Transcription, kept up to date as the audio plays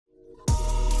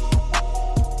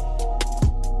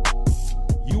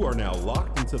You are now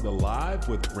locked into the Live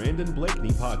with Brandon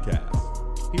Blakeney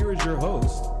podcast. Here is your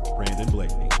host, Brandon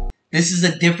Blakeney. This is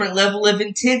a different level of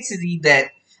intensity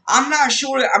that I'm not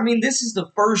sure. I mean, this is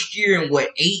the first year in, 8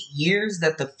 years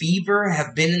that the Fever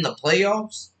have been in the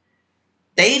playoffs?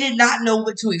 They did not know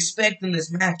what to expect in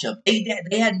this matchup.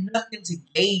 They had nothing to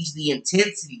gauge the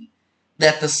intensity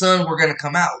that the Sun were going to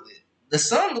come out with. The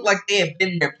Sun looked like they had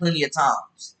been there plenty of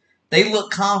times. They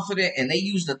looked confident, and they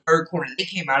used the third quarter. They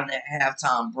came out of that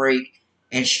halftime break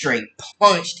and straight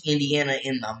punched Indiana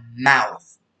in the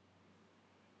mouth.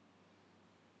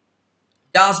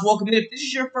 Guys, welcome in. If this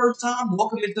is your first time,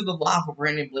 welcome into the Live with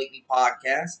Brandon Blakeney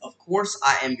podcast. Of course,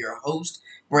 I am your host,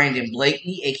 Brandon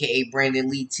Blakeney, a.k.a. Brandon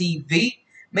Lee TV.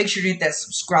 Make sure to hit that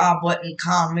subscribe button,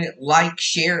 comment, like,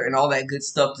 share, and all that good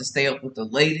stuff to stay up with the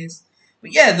latest.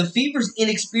 But yeah, the Fever's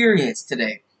inexperience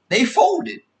today. They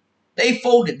folded.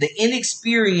 The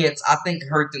inexperience, I think,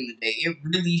 hurt them today. It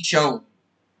really showed.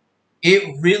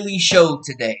 It really showed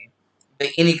today.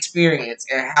 The inexperience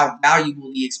and how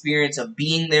valuable the experience of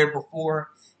being there before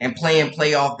and playing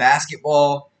playoff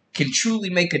basketball can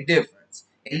truly make a difference.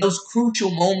 In those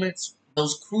crucial moments,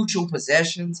 those crucial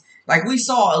possessions, like we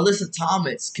saw Alyssa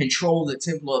Thomas control the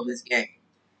tempo of this game.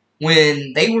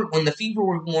 When the Fever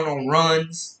were going on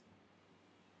runs,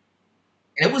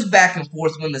 and it was back and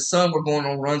forth when the Sun were going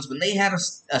on runs, when they had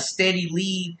a steady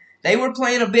lead, they were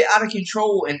playing a bit out of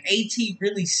control, and AT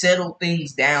really settled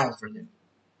things down for them.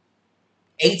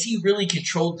 AT really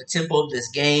controlled the tempo of this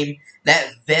game. That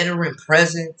veteran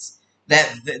presence,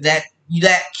 that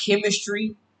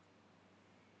chemistry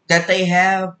that they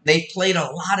have. They played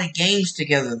a lot of games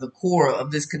together, the core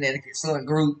of this Connecticut Sun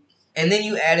group. And then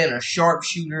you add in a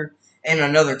sharpshooter and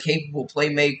another capable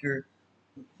playmaker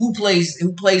who plays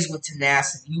with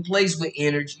tenacity, who plays with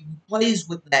energy, who plays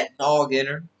with that dog in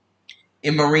her.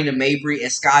 In Marina Mabry,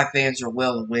 as Sky fans are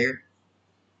well aware.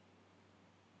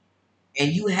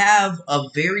 And you have a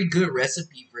very good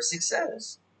recipe for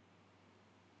success.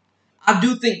 I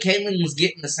do think Caitlin was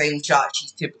getting the same shot she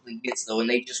typically gets, though, and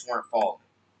they just weren't falling.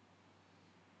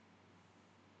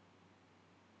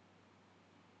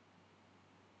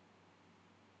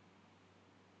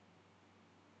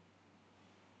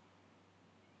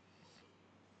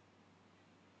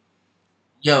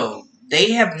 Yo,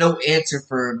 they have no answer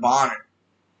for Bonner.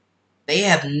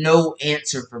 I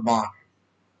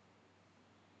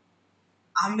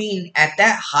mean, at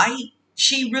that height,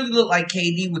 she really looked like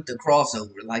KD with the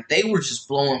crossover. Like, they were just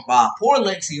blowing by. Poor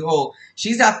Lexi Hull,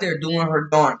 she's out there doing her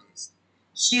darndest.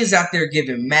 She is out there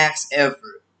giving max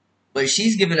effort. But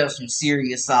she's giving up some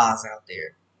serious size out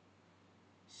there.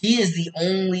 She is the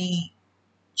only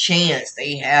chance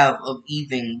they have of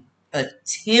even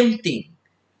attempting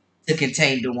to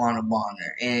contain DeWanna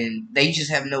Bonner. And they just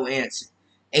have no answer.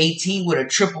 AT with a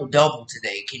triple-double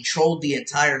today. Controlled the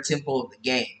entire tempo of the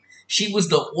game. She was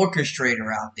the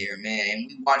orchestrator out there, man. And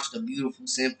we watched a beautiful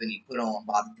symphony put on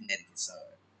by the Connecticut Sun.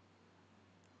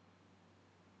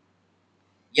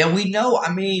 Yeah, we know.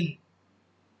 I mean,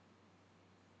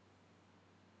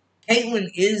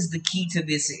 Caitlin is the key to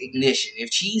this ignition.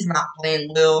 If she's not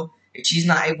playing well, if she's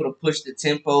not able to push the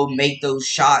tempo, make those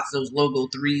shots, those logo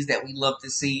threes that we love to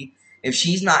see, if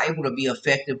she's not able to be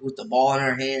effective with the ball in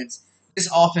her hands, this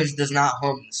offense does not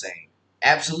hum the same.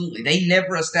 Absolutely. They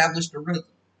never established a rhythm.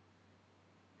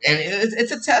 And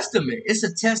it's a testament. It's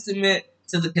a testament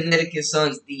to the Connecticut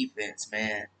Sun's defense,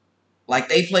 man. Like,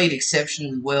 they played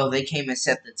exceptionally well. They came and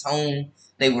set the tone.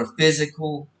 They were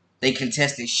physical. They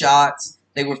contested shots.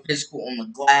 They were physical on the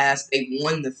glass. They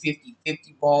won the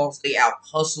 50-50 balls. They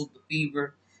out-hustled the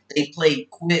Fever. They played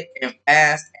quick and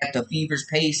fast at the Fever's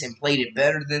pace and played it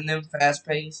better than them,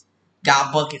 fast-paced.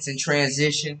 Got buckets in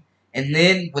transition. And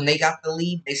then, when they got the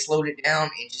lead, they slowed it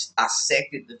down and just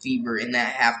dissected the Fever in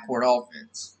that half-court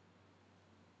offense.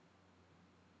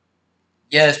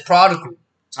 Yeah, it's prodigal.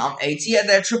 Tom AT had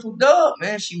that triple-dub,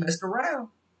 man. She messed around.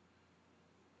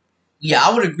 Yeah,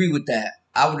 I would agree with that.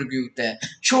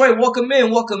 Troy, welcome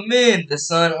in. The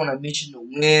Sun on a mission to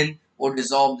win or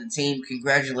dissolve the team.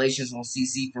 Congratulations on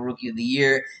CC for Rookie of the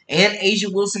Year. And Asia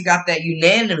Wilson got that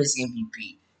unanimous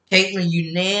MVP. Caitlin,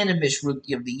 unanimous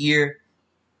Rookie of the Year.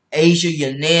 Asia,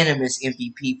 unanimous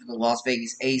MVP for the Las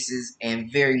Vegas Aces,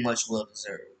 and very much well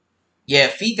deserved. Yeah,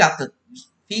 Fee got the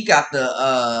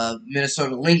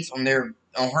Minnesota Lynx on her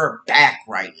back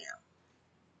right now.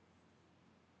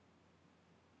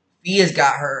 She's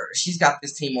got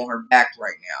this team on her back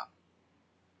right now.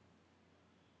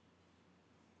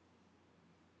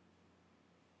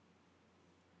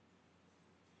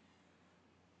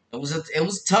 It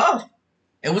was tough.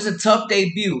 It was a tough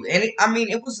debut. And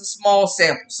it was a small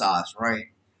sample size,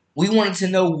 right? We wanted to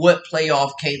know what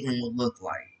playoff Caitlin would look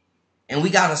like. And we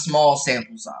got a small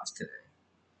sample size today.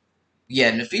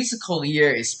 Yeah, Nafisa Collier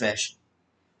is special.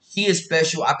 She is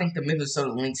special. I think the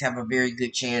Minnesota Lynx have a very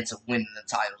good chance of winning the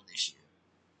title this year.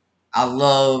 I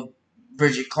love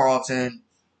Bridget Carlton.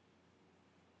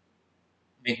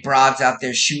 McBride's out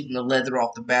there shooting the leather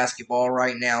off the basketball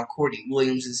right now. Courtney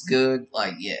Williams is good.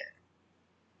 Like, yeah.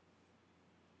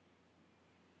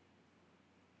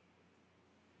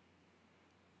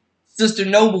 Sister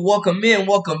Noble, welcome in,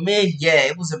 welcome in. Yeah,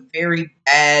 it was a very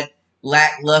bad,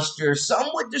 lackluster, some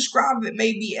would describe it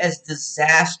maybe as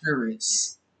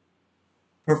disastrous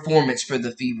performance for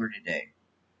the Fever today.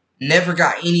 Never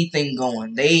got anything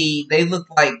going. They look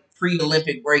like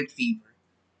pre-Olympic break Fever.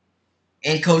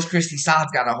 And Coach Christy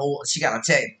Sods she got a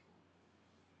tech.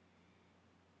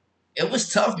 It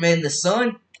was tough, man. The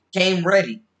Sun came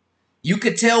ready. You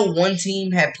could tell one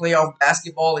team had playoff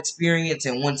basketball experience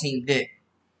and one team did.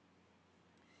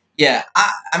 Yeah,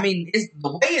 I mean,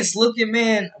 the way it's looking,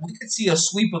 man, we could see a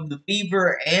sweep of the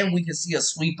Fever and we could see a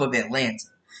sweep of Atlanta.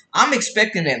 I'm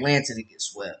expecting Atlanta to get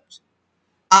swept.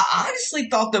 I honestly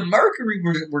thought the Mercury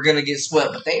were going to get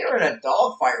swept, but they are in a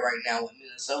dogfight right now with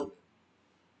Minnesota.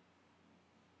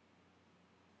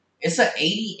 It's an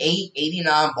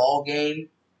 88-89 ball game.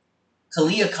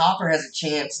 Kalia Copper has a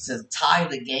chance to tie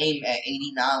the game at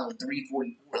 89 with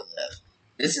 3:44 left.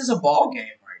 This is a ball game right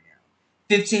now.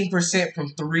 15% from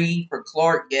three for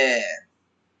Clark. Yeah,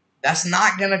 that's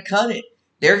not going to cut it.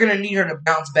 They're going to need her to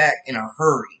bounce back in a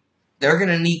hurry. They're going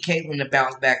to need Caitlin to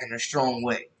bounce back in a strong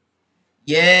way.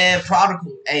 Yeah,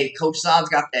 prodigal. Hey, Coach Sods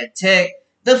got that tech.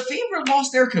 The Fever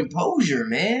lost their composure,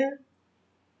 man.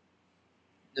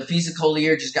 Nafisa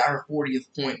Collier just got her 40th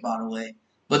point, by the way.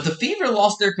 But the Fever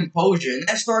lost their composure, and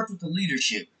that starts with the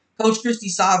leadership. Coach Christy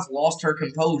Sods lost her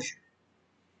composure.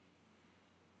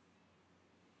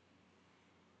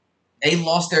 They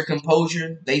lost their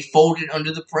composure. They folded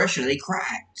under the pressure. They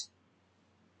cracked.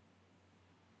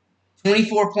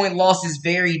 24-point loss is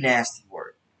very nasty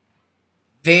work.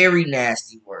 Very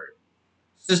nasty work.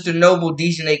 Sister Noble,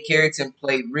 Dejanay Carrington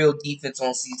played real defense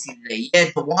on CT today. Yeah,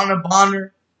 DeWanna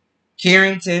Bonner,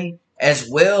 Carrington, as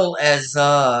well as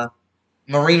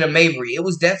Marina Mabry. It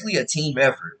was definitely a team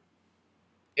effort.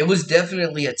 It was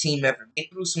definitely a team effort. They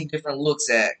threw some different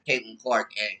looks at Caitlin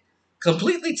Clark and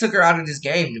completely took her out of this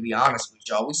game, to be honest with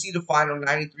y'all. We see the final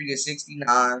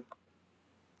 93-69.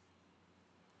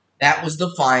 That was the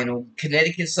final.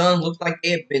 Connecticut Sun looked like they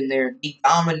had been there. They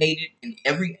dominated in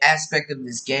every aspect of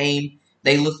this game.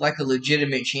 They looked like a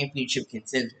legitimate championship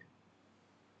contender.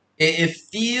 It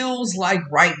feels like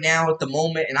right now at the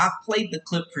moment, and I played the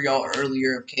clip for y'all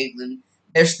earlier of Caitlin.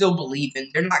 They're still believing.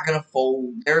 They're not gonna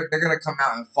fold. They're gonna come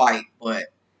out and fight,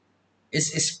 but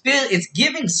it's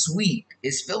giving sweep.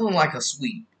 It's feeling like a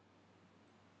sweep.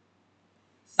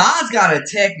 Sides got a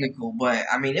technical, but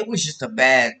I mean it was just a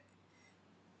bad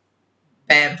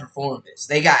performance.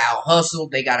 They got out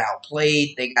hustled, they got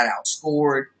outplayed, they got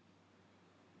outscored.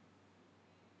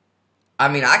 I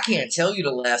mean, I can't tell you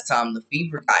the last time the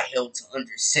Fever got held to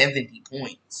under 70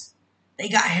 points. They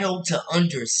got held to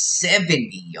under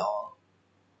 70, y'all.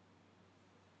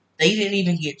 They didn't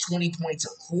even get 20 points a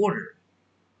quarter.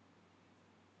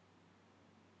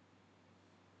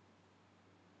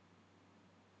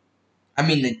 I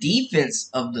mean, the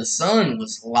defense of the Sun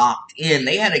was locked in.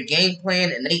 They had a game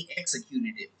plan and they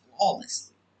executed it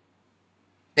flawlessly.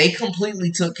 They completely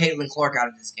took Caitlin Clark out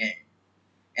of this game.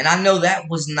 And I know that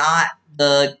was not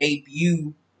the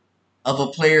debut of a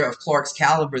player of Clark's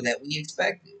caliber that we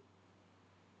expected.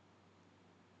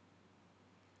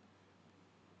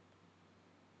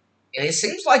 And it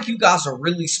seems like you guys are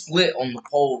really split on the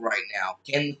poll right now.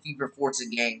 Can the Fever force a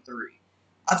game 3?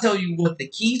 I'll tell you what, the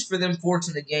keys for them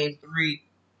forcing a game 3,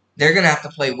 they're going to have to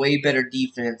play way better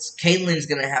defense. Caitlin's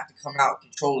going to have to come out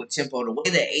and control the tempo. The way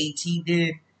that AT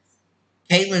did,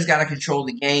 Caitlin's got to control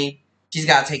the game. She's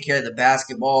got to take care of the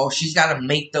basketball. She's got to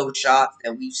make those shots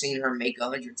that we've seen her make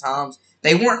 100 times.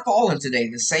 They weren't falling today.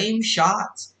 The same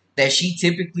shots that she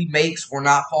typically makes were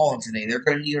not falling today. They're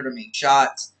going to need her to make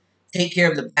shots, take care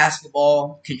of the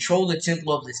basketball, control the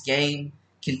tempo of this game,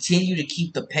 continue to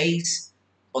keep the pace,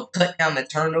 but cut down the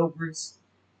turnovers,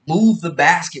 move the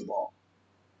basketball.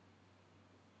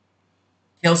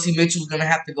 Kelsey Mitchell's going to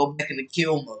have to go back into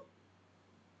kill mode.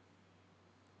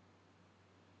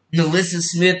 Melissa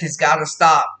Smith has got to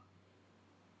stop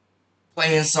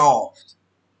playing soft.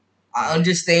 I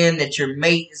understand that your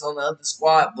mate is on the other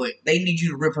squad, but they need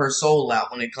you to rip her soul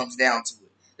out when it comes down to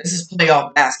it. This is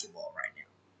playoff basketball right now.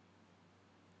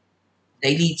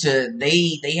 They need to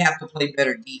they have to play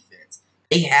better defense.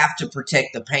 They have to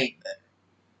protect the paint better.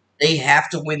 They have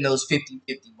to win those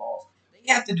 50-50 balls. They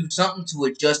they have to do something to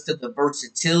adjust to the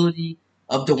versatility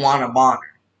of DeWanna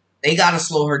Bonner. They got to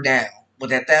slow her down.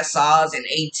 But at that size and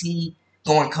 18,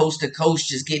 going coast to coast,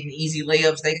 just getting easy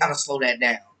layups, they got to slow that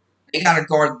down. They got to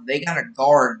guard. They got to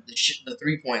guard the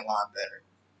 3-point line better.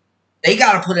 They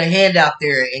got to put a hand out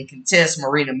there and contest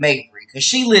Marina Mabry because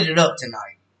she lit it up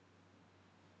tonight.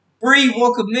 Bree,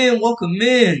 welcome in, welcome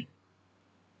in.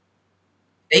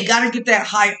 They got to get that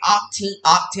high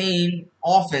octane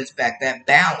offense back, that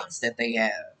balance that they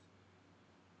have.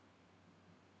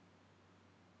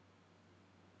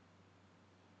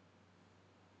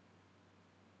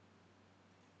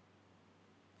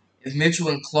 If Mitchell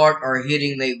and Clark are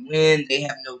hitting, they win. They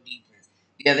have no defense.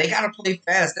 Yeah, they got to play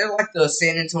fast. They're like the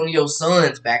San Antonio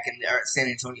Suns back in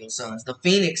the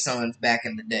Phoenix Suns back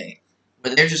in the day,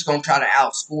 but they're just gonna try to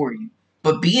outscore you.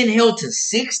 But being held to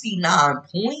 69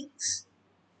 points.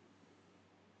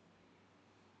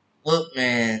 Look,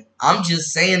 man, I'm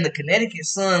just saying the Connecticut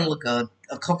Sun look a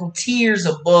couple tiers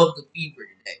above the Fever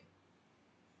today.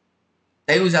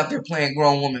 They was out there playing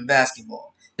grown woman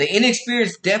basketball. The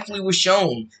inexperience definitely was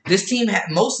shown.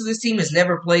 Most of this team has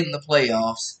never played in the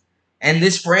playoffs, and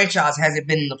this franchise hasn't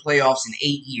been in the playoffs in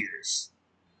 8 years.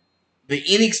 The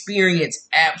inexperience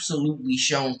absolutely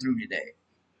shone through today.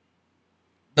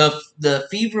 The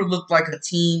Fever looked like a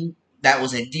team that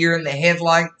was a deer in the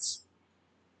headlights.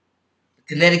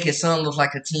 The Connecticut Sun looks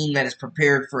like a team that is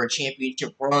prepared for a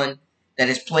championship run, that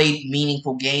has played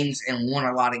meaningful games and won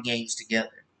a lot of games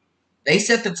together. They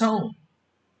set the tone.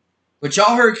 But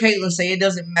y'all heard Caitlin say it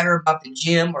doesn't matter about the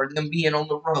gym or them being on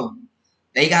the road.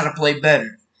 They got to play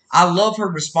better. I love her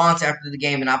response after the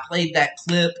game, and I played that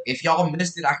clip. If y'all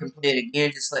missed it, I can play it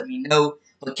again. Just let me know.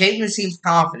 But Caitlin seems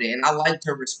confident, and I liked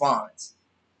her response.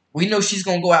 We know she's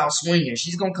going to go out swinging.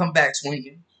 She's going to come back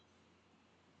swinging.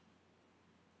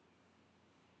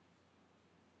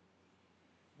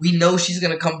 We know she's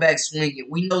going to come back swinging.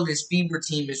 We know this Fever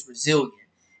team is resilient.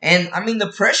 And, I mean,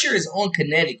 the pressure is on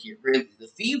Connecticut, really. The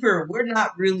Fever, we're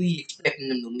not really expecting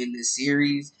them to win this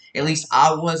series. At least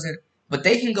I wasn't. But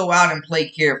they can go out and play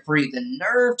carefree. The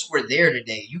nerves were there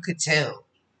today. You could tell.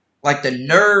 Like, the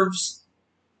nerves,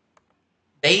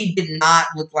 they did not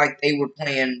look like they were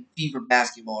playing Fever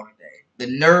basketball today.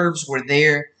 The nerves were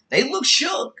there. They looked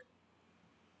shook.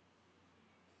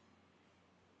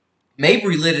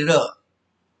 Mabry lit it up.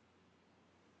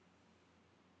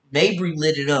 Mabry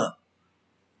lit it up.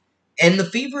 And the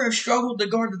Fever have struggled to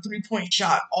guard the 3-point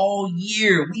shot all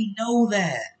year. We know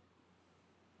that.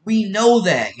 We know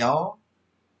that, y'all.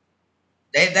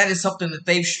 That is something that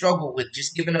they've struggled with,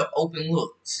 just giving up open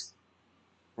looks.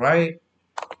 Right?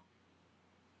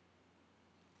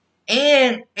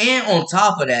 And on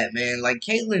top of that, man, like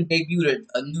Caitlin debuted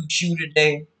a new shoe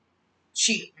today.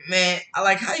 I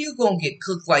like how you gonna get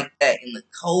cooked like that in the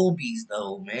Kobe's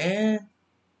though, man.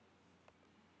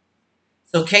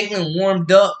 So Caitlin warmed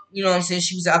up, you know what I'm saying?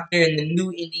 She was out there in the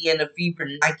new Indiana Fever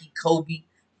Nike Kobe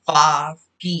 5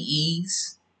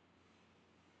 PEs.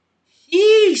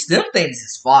 Yeesh, them things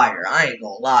is fire. I ain't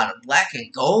gonna lie. The black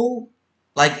and gold,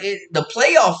 the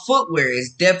playoff footwear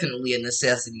is definitely a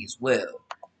necessity as well.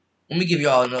 Let me give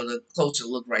y'all another closer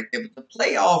look right there. But the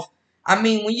playoff, I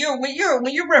mean, when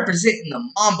you're representing the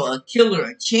Mamba, a killer,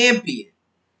 a champion,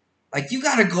 like you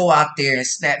gotta go out there and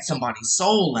snatch somebody's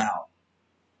soul out.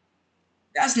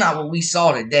 That's not what we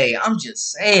saw today. I'm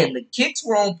just saying the kicks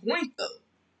were on point though.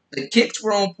 The kicks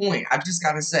were on point. I just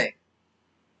gotta say.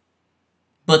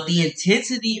 But the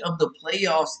intensity of the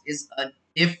playoffs is a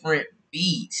different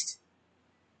beast.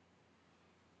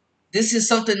 This is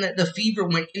something that the Fever,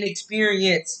 when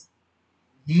inexperience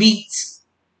meets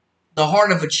the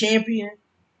heart of a champion.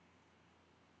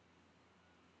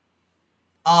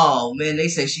 Oh man, they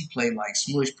say she played like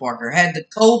Smush Parker. Had the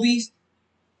Kobe's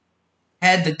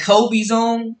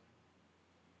on.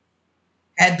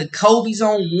 Had the Kobe's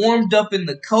on, warmed up in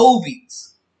the Kobe's.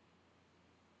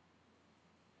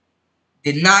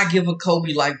 Did not give a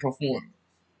Kobe-like performance.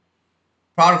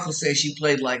 Prodigal says she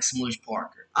played like Smush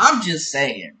Parker. I'm just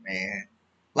saying, man.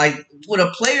 Like, with a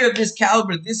player of this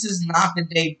caliber, this is not the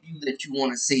debut that you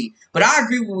want to see. But I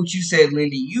agree with what you said,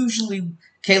 Lindy. Usually,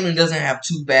 Caitlin doesn't have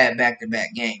too bad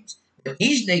back-to-back games. But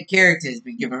Dejanay Carrington has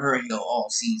been giving her hell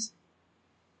all season.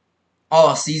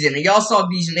 All season. And y'all saw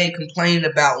Dejanay complaining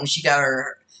about when she got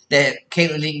that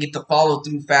Caitlin didn't get the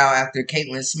follow-through foul after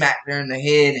Caitlin smacked her in the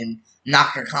head and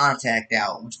knocked her contact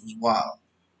out, which was wild.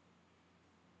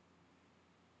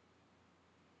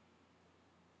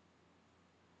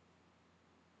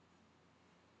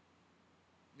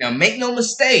 Now, make no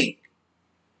mistake,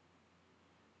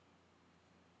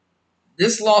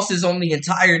 this loss is on the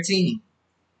entire team.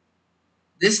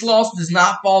 This loss does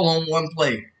not fall on one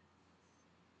player.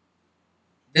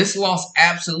 This loss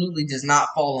absolutely does not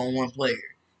fall on one player.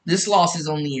 This loss is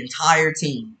on the entire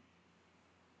team.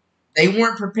 They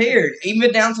weren't prepared,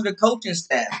 even down to the coaching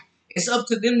staff. It's up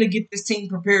to them to get this team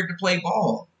prepared to play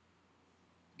ball.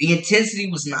 The intensity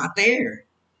was not there.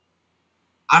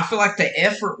 I feel like the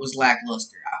effort was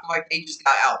lackluster. I feel like they just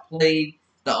got outplayed.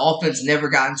 The offense never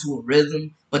got into a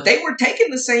rhythm. But they were taking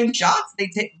the same shots they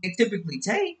typically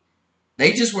take.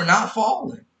 They just were not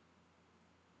falling.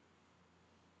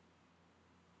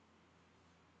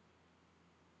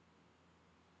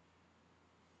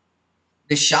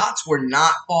 The shots were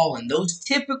not falling. Those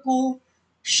typical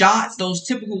shots, those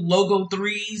typical logo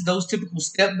threes, those typical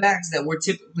step backs that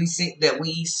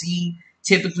we see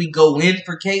typically go in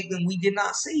for Caitlin, we did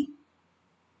not see.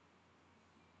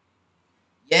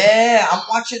 Yeah, I'm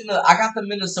watching I got the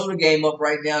Minnesota game up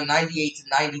right now,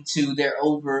 98-92. They're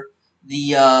over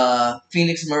the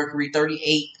Phoenix Mercury,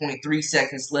 38.3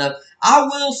 seconds left. I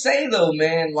will say though,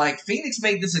 man, like Phoenix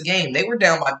made this a game. They were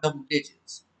down by double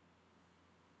digits.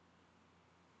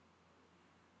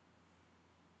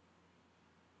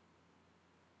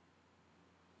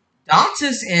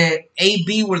 Dantas and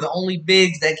AB were the only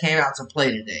bigs that came out to play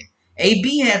today.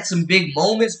 AB had some big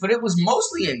moments, but it was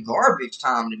mostly in garbage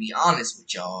time, to be honest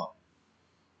with y'all.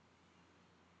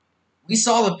 We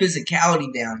saw the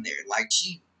physicality down there. Like,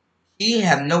 she didn't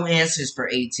have no answers for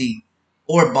AT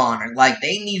or Bonner. Like,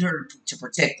 they need her to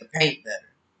protect the paint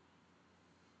better.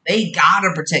 They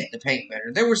gotta protect the paint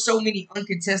better. There were so many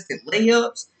uncontested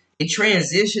layups. In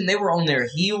transition, they were on their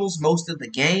heels most of the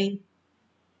game.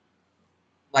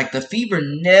 Like, the Fever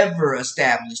never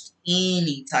established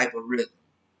any type of rhythm.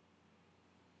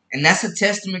 And that's a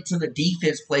testament to the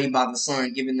defense played by the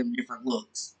Sun, giving them different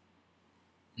looks.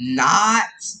 Not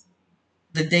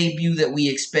the debut that we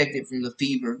expected from the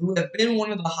Fever, who have been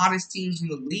one of the hottest teams in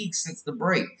the league since the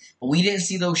break. But we didn't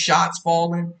see those shots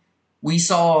falling. We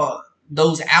saw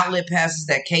those outlet passes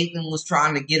that Caitlin was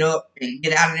trying to get up and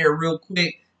get out of there real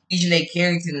quick. DJ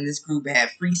Carrington and this group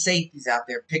had free safeties out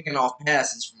there picking off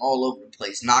passes from all over the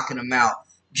place, knocking them out,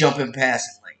 jumping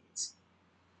passing lanes.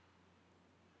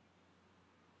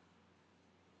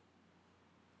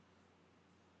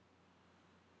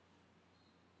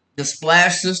 The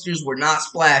Splash Sisters were not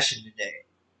splashing today.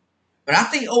 But I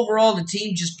think overall the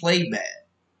team just played bad.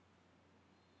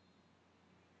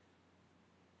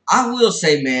 I will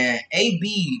say, man,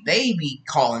 AB, they be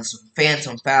calling some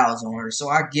phantom fouls on her, so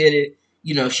I get it.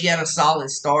 You know, she had a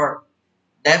solid start.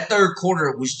 That third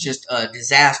quarter was just a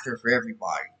disaster for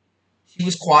everybody. She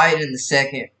was quiet in the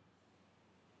second.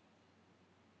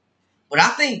 But I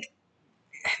think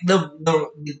the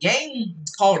game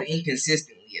is called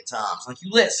inconsistently at times. Like,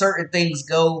 you let certain things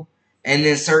go, and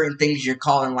then certain things you're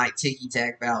calling like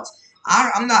ticky-tack fouls.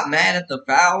 I'm not mad at the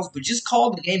fouls, but just call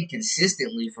the game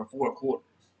consistently for 4 quarters.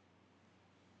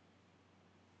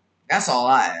 That's all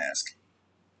I ask.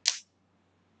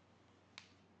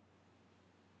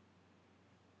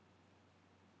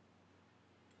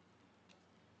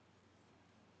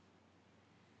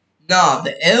 No,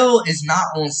 the L is not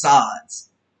on sides.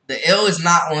 The L is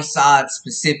not on sides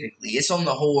specifically. It's on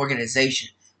the whole organization.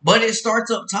 But it starts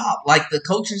up top. Like, the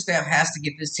coaching staff has to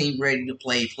get this team ready to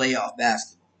play playoff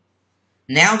basketball.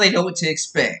 Now they know what to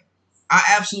expect. I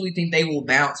absolutely think they will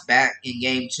bounce back in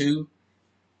game 2.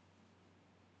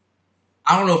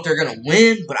 I don't know if they're going to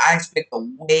win, but I expect a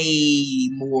way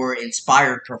more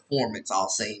inspired performance, I'll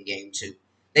say, in game 2.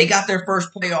 They got their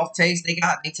first playoff taste. They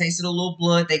tasted a little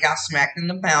blood. They got smacked in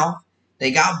the mouth.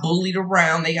 They got bullied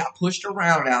around. They got pushed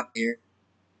around out there.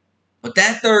 But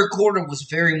that third quarter was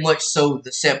very much so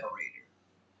the separator.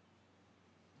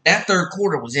 That third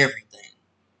quarter was everything.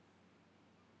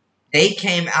 They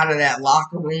came out of that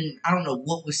locker room. I don't know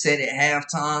what was said at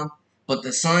halftime, but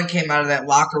the Sun came out of that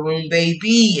locker room,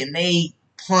 baby, and they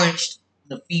punched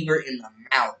the Fever in the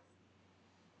mouth.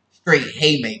 Straight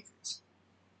haymakers.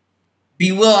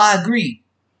 B. Will, I agree.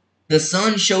 The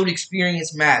Sun showed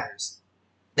experience matters.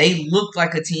 They looked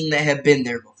like a team that had been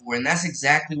there before, and that's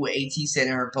exactly what AT said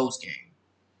in her postgame.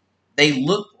 They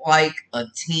looked like a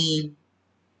team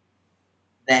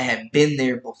that had been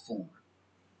there before.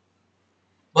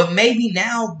 But maybe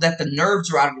now that the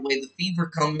nerves are out of the way, the Fever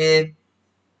come in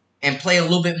and play a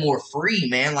little bit more free,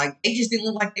 man. Like, they just didn't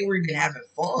look like they were even having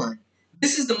fun.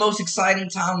 This is the most exciting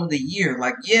time of the year.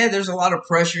 Like, yeah, there's a lot of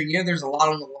pressure. Yeah, there's a lot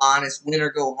on the line. It's win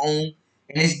or go home.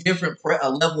 And it's different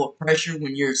a level of pressure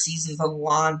when your season's on the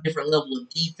line, different level of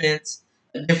defense,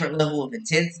 a different level of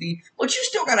intensity. But you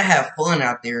still got to have fun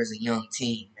out there as a young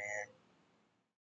team.